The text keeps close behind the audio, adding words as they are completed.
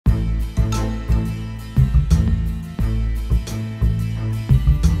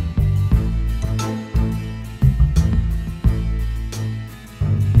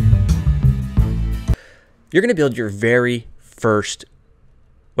you're going to build your very first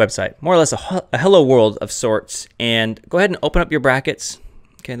website, more or less a hello world of sorts. And go ahead and open up your brackets.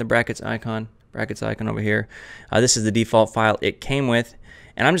 Okay, the brackets icon over here. This is the default file it came with.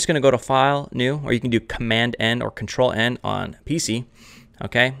 And I'm just going to go to File, New, or you can do Command N or Control N on PC.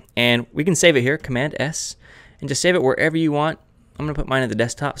 Okay, and we can save it here, Command S, and just save it wherever you want. I'm going to put mine at the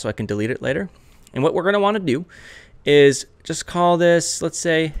desktop so I can delete it later. And what we're going to want to do is just call this, let's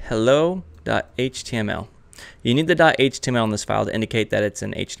say, hello.html. You need the .html in this file to indicate that it's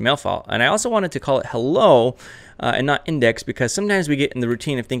an HTML file. And I also wanted to call it hello and not index, because sometimes we get in the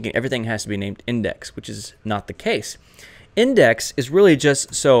routine of thinking everything has to be named index, which is not the case. Index is really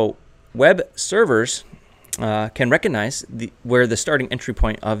just so web servers can recognize where the starting entry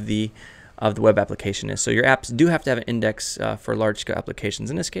point of the web application is. So your apps do have to have an index for large-scale applications.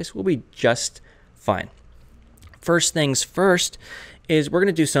 In this case, we'll be just fine. First things first is we're going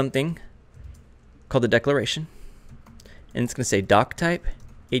to do something called the declaration, and it's going to say doc type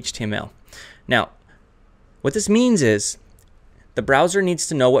HTML. Now, what this means is the browser needs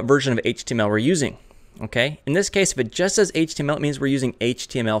to know what version of HTML we're using. Okay, in this case, if it just says HTML, it means we're using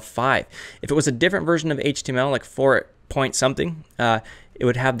HTML5. If it was a different version of HTML, like 4 point something, it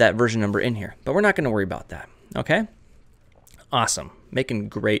would have that version number in here. But we're not going to worry about that. Okay, awesome, making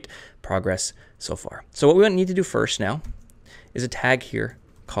great progress so far. So what we need to do first now is a tag here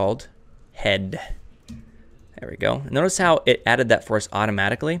called head. There we go. Notice how it added that for us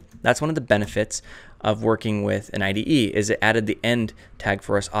automatically. That's one of the benefits of working with an IDE, is it added the end tag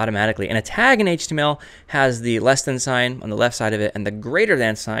for us automatically. And a tag in HTML has the less than sign on the left side of it and the greater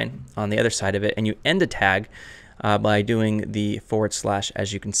than sign on the other side of it. And you end a tag by doing the /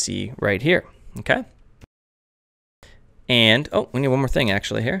 as you can see right here. Okay. And oh, we need one more thing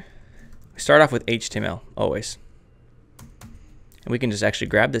actually here. We start off with HTML always. And we can just actually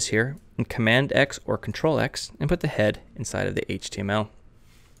grab this here and Command X or Control X and put the head inside of the HTML.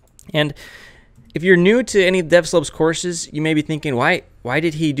 And if you're new to any of DevSlopes courses, you may be thinking, why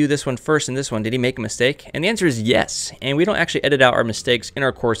did he do this one first and this one? Did he make a mistake? And the answer is yes. And we don't actually edit out our mistakes in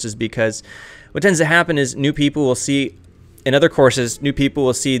our courses, because what tends to happen is new people will see, in other courses, new people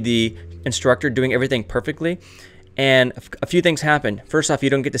will see the instructor doing everything perfectly. And a few things happen. First off, you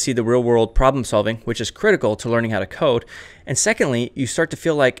don't get to see the real world problem solving, which is critical to learning how to code. And secondly, you start to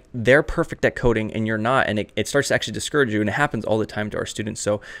feel like they're perfect at coding and you're not, and it starts to actually discourage you, and it happens all the time to our students.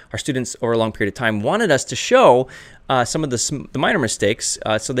 So our students over a long period of time wanted us to show some of the minor mistakes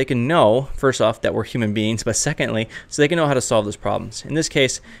so they can know, first off, that we're human beings, but secondly, so they can know how to solve those problems. In this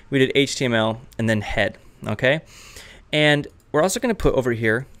case, we did HTML and then head, okay? And we're also going to put over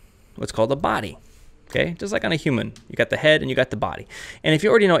here what's called a body. Okay, just like on a human, you got the head and you got the body. And if you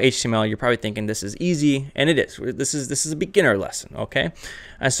already know HTML, you're probably thinking this is easy, and it is. This is a beginner lesson, okay?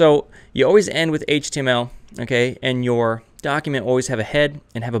 And so you always end with HTML, okay? And your document always have a head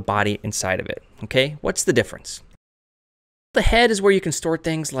and have a body inside of it, okay? What's the difference? The head is where you can store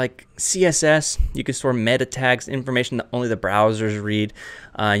things like CSS. You can store meta tags, information that only the browsers read.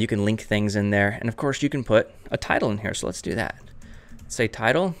 You can link things in there, and of course you can put a title in here. So let's do that. Let's say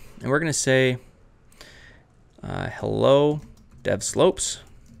title, and we're gonna say hello DevSlopes,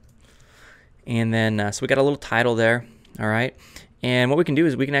 and then so we got a little title there. All right, and what we can do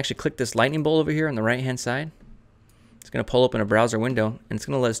is we can actually click this lightning bolt over here on the right hand side. It's going to pull open a browser window, and it's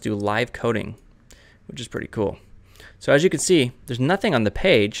going to let us do live coding, which is pretty cool. So as you can see, there's nothing on the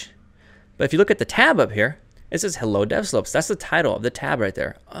page, but if you look at the tab up here, it says Hello DevSlopes. That's the title of the tab right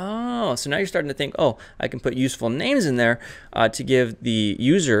there. Oh, so now you're starting to think, oh, I can put useful names in there to give the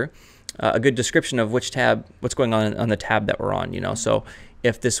user a good description of which tab, what's going on the tab that we're on, you know. So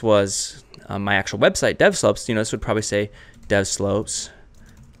if this was my actual website, DevSlopes, you know, this would probably say DevSlopes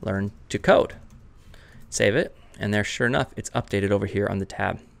Learn to Code. Save it, and there, sure enough, it's updated over here on the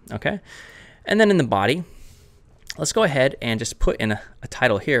tab, okay? And then in the body, let's go ahead and just put in a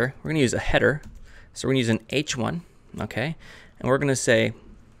title here. We're gonna use a header, so we're gonna use an H1, okay? And we're gonna say,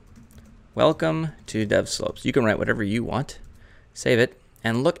 welcome to DevSlopes. You can write whatever you want, save it.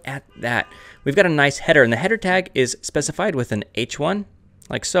 And look at that. We've got a nice header, and the header tag is specified with an H1,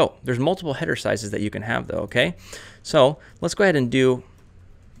 like so. There's multiple header sizes that you can have though, okay? So let's go ahead and do,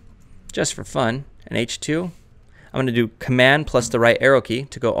 just for fun, an H2. I'm gonna do Command plus the right arrow key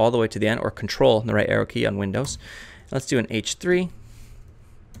to go all the way to the end, or Control and the right arrow key on Windows. Let's do an H3.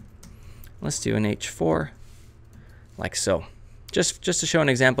 Let's do an H4, like so. Just to show an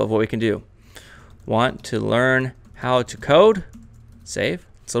example of what we can do. Want to learn how to code? Save.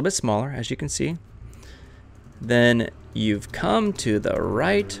 It's a little bit smaller, as you can see. Then you've come to the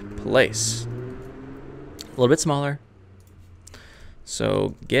right place. A little bit smaller.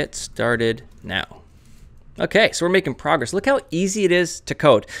 So get started now. Okay, so we're making progress. Look how easy it is to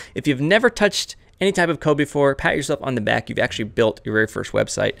code. If you've never touched any type of code before, pat yourself on the back. You've actually built your very first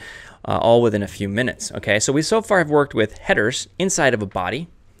website all within a few minutes. Okay, so we so far have worked with headers inside of a body.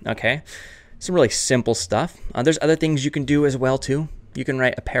 Okay, some really simple stuff. There's other things you can do as well too. You can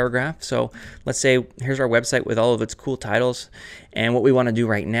write a paragraph. So let's say here's our website with all of its cool titles. And what we want to do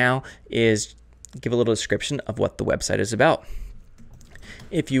right now is give a little description of what the website is about.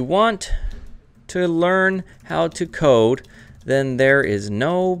 If you want to learn how to code, then there is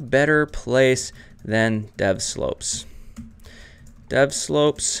no better place than DevSlopes.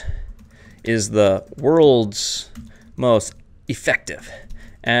 DevSlopes is the world's most effective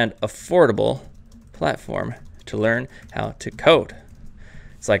and affordable platform to learn how to code.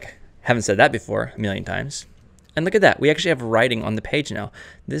 It's like, haven't said that before a million times. And look at that, we actually have writing on the page now.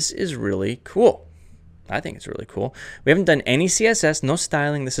 This is really cool. I think it's really cool. We haven't done any CSS, no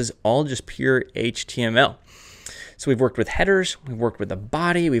styling. This is all just pure HTML. So we've worked with headers, we've worked with the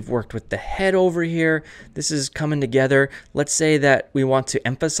body, we've worked with the head over here. This is coming together. Let's say that we want to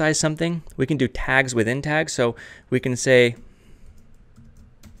emphasize something. We can do tags within tags. So we can say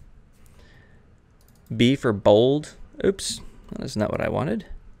B for bold. Oops, that's not what I wanted.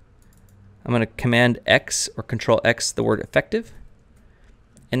 I'm going to Command X or Control X the word effective.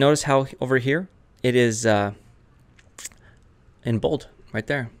 And notice how over here it is in bold right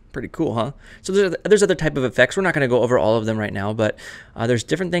there. Pretty cool, huh? So there's other type of effects. We're not going to go over all of them right now, but there's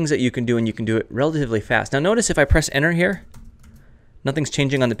different things that you can do, and you can do it relatively fast. Now notice if I press enter here, nothing's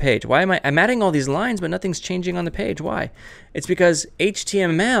changing on the page. Why am I'm adding all these lines, but nothing's changing on the page? Why? It's because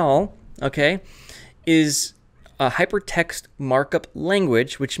HTML, okay, is a hypertext markup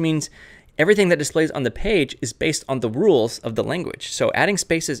language, which means everything that displays on the page is based on the rules of the language. So adding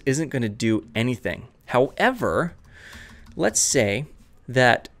spaces isn't going to do anything. However, let's say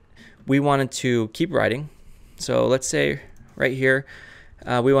that we wanted to keep writing. So let's say right here,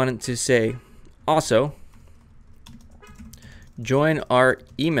 we wanted to say also join our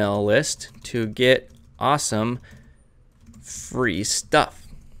email list to get awesome free stuff.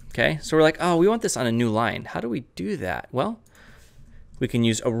 Okay, so we're like, oh, we want this on a new line. How do we do that? Well, we can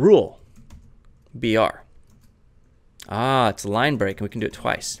use a rule. BR. Ah, it's a line break, and we can do it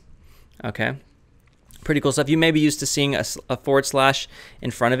twice. Okay, pretty cool stuff. You may be used to seeing a forward slash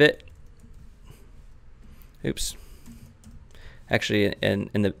in front of it. Oops. Actually, in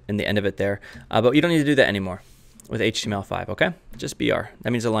the end of it there. But you don't need to do that anymore with HTML5. Okay, just BR.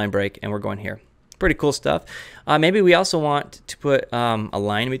 That means a line break, and we're going here. Pretty cool stuff. Maybe we also want to put a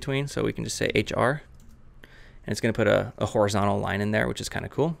line in between, so we can just say HR, and it's going to put a horizontal line in there, which is kind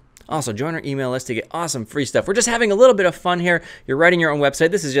of cool. Also, join our email list to get awesome free stuff. We're just having a little bit of fun here. You're writing your own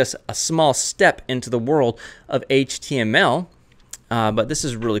website. This is just a small step into the world of HTML, but this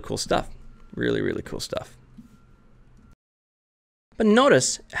is really cool stuff. Really, really cool stuff. But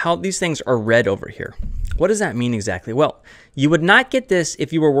notice how these things are red over here. What does that mean exactly? Well, you would not get this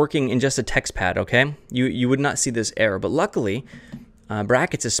if you were working in just a text pad, okay? You would not see this error, but luckily,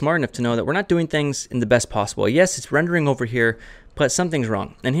 Brackets is smart enough to know that we're not doing things in the best possible. Yes, it's rendering over here, but something's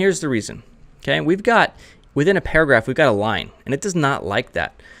wrong. And here's the reason. Okay, we've got, within a paragraph, we've got a line, and it does not like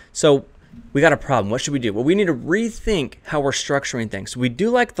that. So we got a problem. What should we do? Well, we need to rethink how we're structuring things. So we do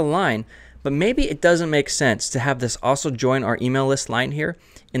like the line, but maybe it doesn't make sense to have this also join our email list line here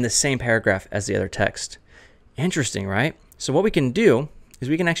in the same paragraph as the other text. Interesting, right? So what we can do is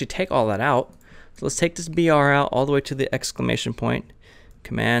we can actually take all that out. So let's take this BR out all the way to the exclamation point,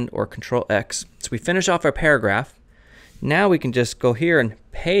 Command or Control X. So we finish off our paragraph. Now we can just go here and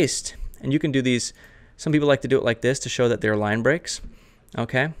paste, and you can do these. Some people like to do it like this to show that they're line breaks.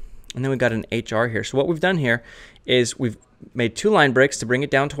 Okay, and then we've got an HR here. So what we've done here is we've made 2 line breaks to bring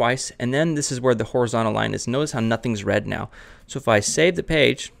it down twice, and then this is where the horizontal line is. Notice how nothing's red now. So if I save the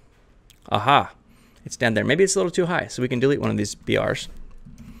page, aha, it's down there. Maybe it's a little too high, so we can delete one of these BRs.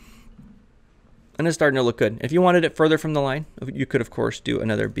 And it's starting to look good. If you wanted it further from the line, you could, of course, do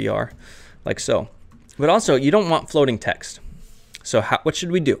another BR like so. But also, you don't want floating text. So what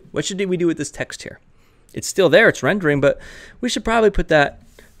should we do? What should we do with this text here? It's still there, it's rendering, but we should probably put that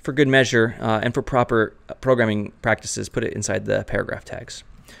for good measure and for proper programming practices, put it inside the paragraph tags.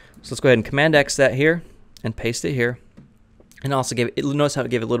 So let's go ahead and Command X that here and paste it here. And also notice how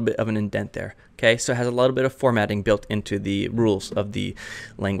it gave a little bit of an indent there. Okay, so it has a little bit of formatting built into the rules of the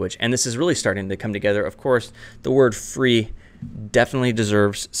language. And this is really starting to come together. Of course, the word free definitely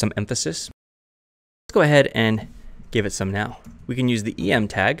deserves some emphasis. Let's go ahead and give it some now. We can use the EM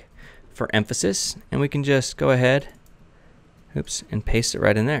tag for emphasis, and we can just go ahead, oops, and paste it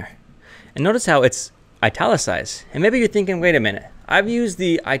right in there. And notice how it's italicized. And maybe you're thinking, wait a minute, I've used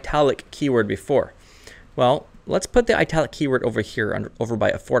the italic keyword before. Well, let's put the italic keyword over here, over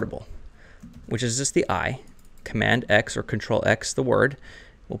by affordable, which is just the I. Command X or Control X, the word.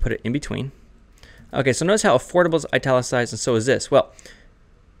 We'll put it in between. Okay, so notice how affordable is italicized, and so is this. Well,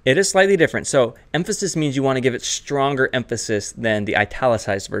 it is slightly different. So emphasis means you want to give it stronger emphasis than the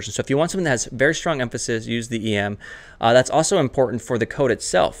italicized version. So if you want something that has very strong emphasis, use the EM. That's also important for the code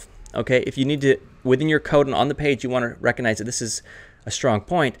itself. Okay, if you need to, within your code and on the page, you want to recognize that this is a strong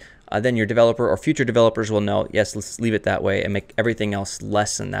point, then your developer or future developers will know, yes, let's leave it that way and make everything else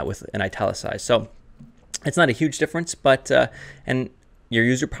less than that with an italicized. So it's not a huge difference, but and your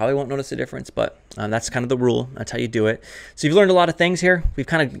user probably won't notice a difference, but that's kind of the rule. That's how you do it. So you've learned a lot of things here. We've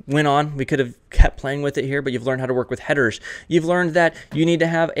kind of went on. We could have kept playing with it here, but you've learned how to work with headers. You've learned that you need to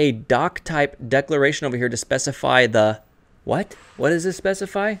have a doc type declaration over here to specify the what? What does this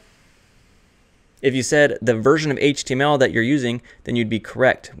specify? If you said the version of HTML that you're using, then you'd be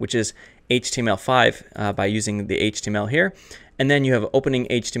correct, which is HTML5 by using the HTML here. And then you have an opening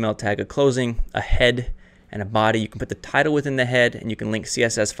HTML tag, a closing, a head, and a body. You can put the title within the head, and you can link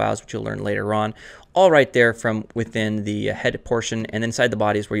CSS files, which you'll learn later on, all right there from within the head portion. And inside the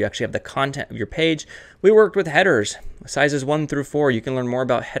body is where you actually have the content of your page. We worked with headers, sizes 1 through 4. You can learn more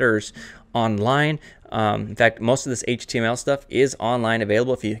about headers online. In fact, most of this HTML stuff is online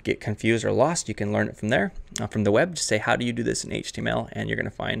available. If you get confused or lost, you can learn it from there, from the web. Just say, how do you do this in HTML? And you're going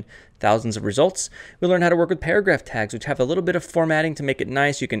to find thousands of results. We learn how to work with paragraph tags, which have a little bit of formatting to make it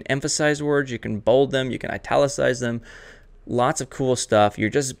nice. You can emphasize words, you can bold them, you can italicize them. Lots of cool stuff. You're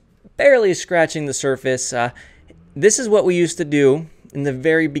just barely scratching the surface. This is what we used to do in the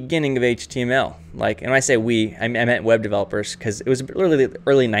very beginning of HTML. Like, and when I say we, I meant web developers, because it was literally the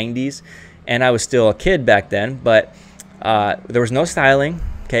early 90s. And I was still a kid back then, but there was no styling.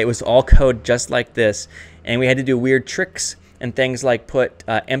 Okay, it was all code just like this, and we had to do weird tricks and things like put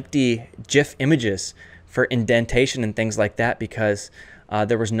empty GIF images for indentation and things like that, because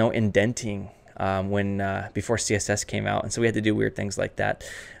there was no indenting before CSS came out, and so we had to do weird things like that.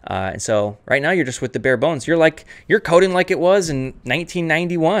 And so right now you're just with the bare bones. You're coding like it was in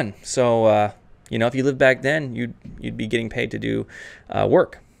 1991. So you know, if you lived back then, you'd be getting paid to do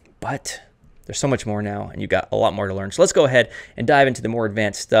work, but there's so much more now, and you got a lot more to learn. So let's go ahead and dive into the more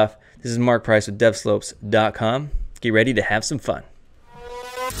advanced stuff. This is Mark Price with DevSlopes.com. Get ready to have some fun.